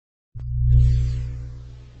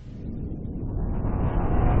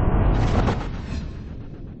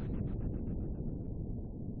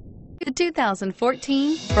The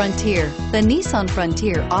 2014 Frontier. The Nissan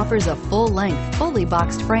Frontier offers a full-length, fully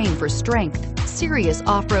boxed frame for strength, serious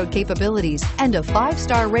off-road capabilities, and a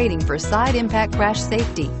 5-star rating for side impact crash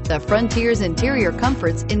safety. The Frontier's interior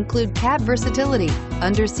comforts include cab versatility,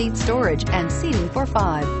 under-seat storage, and seating for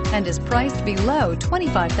 5, and is priced below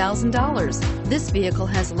 $25,000. This vehicle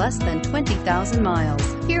has less than 20,000 miles.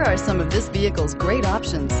 Here are some of this vehicle's great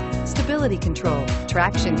options: stability control,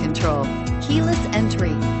 traction control, keyless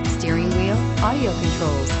entry, steering wheel audio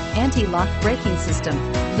controls, anti-lock braking system,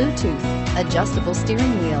 Bluetooth, adjustable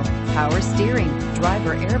steering wheel, power steering,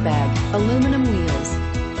 driver airbag, aluminum wheels.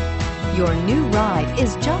 Your new ride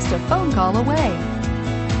is just a phone call away.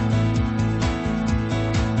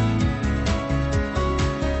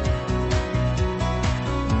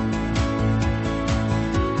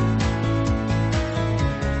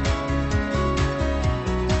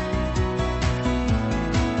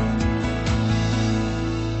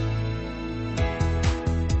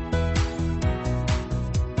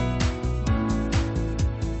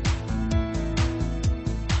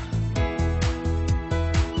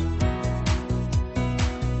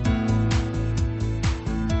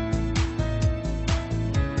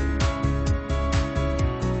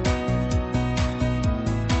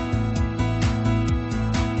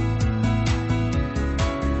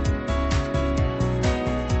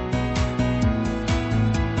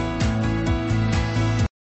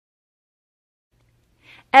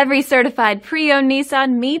 Every certified pre-owned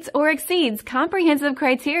Nissan meets or exceeds comprehensive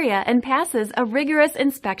criteria and passes a rigorous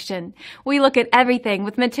inspection. We look at everything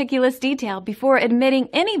with meticulous detail before admitting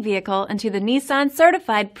any vehicle into the Nissan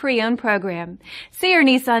Certified Pre-Owned program. See your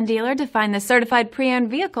Nissan dealer to find the certified pre-owned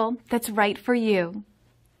vehicle that's right for you.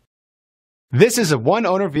 This is a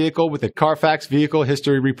one-owner vehicle with a Carfax Vehicle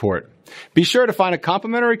History Report. Be sure to find a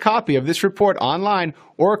complimentary copy of this report online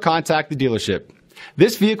or contact the dealership.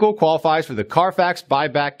 This vehicle qualifies for the Carfax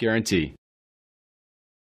Buyback Guarantee.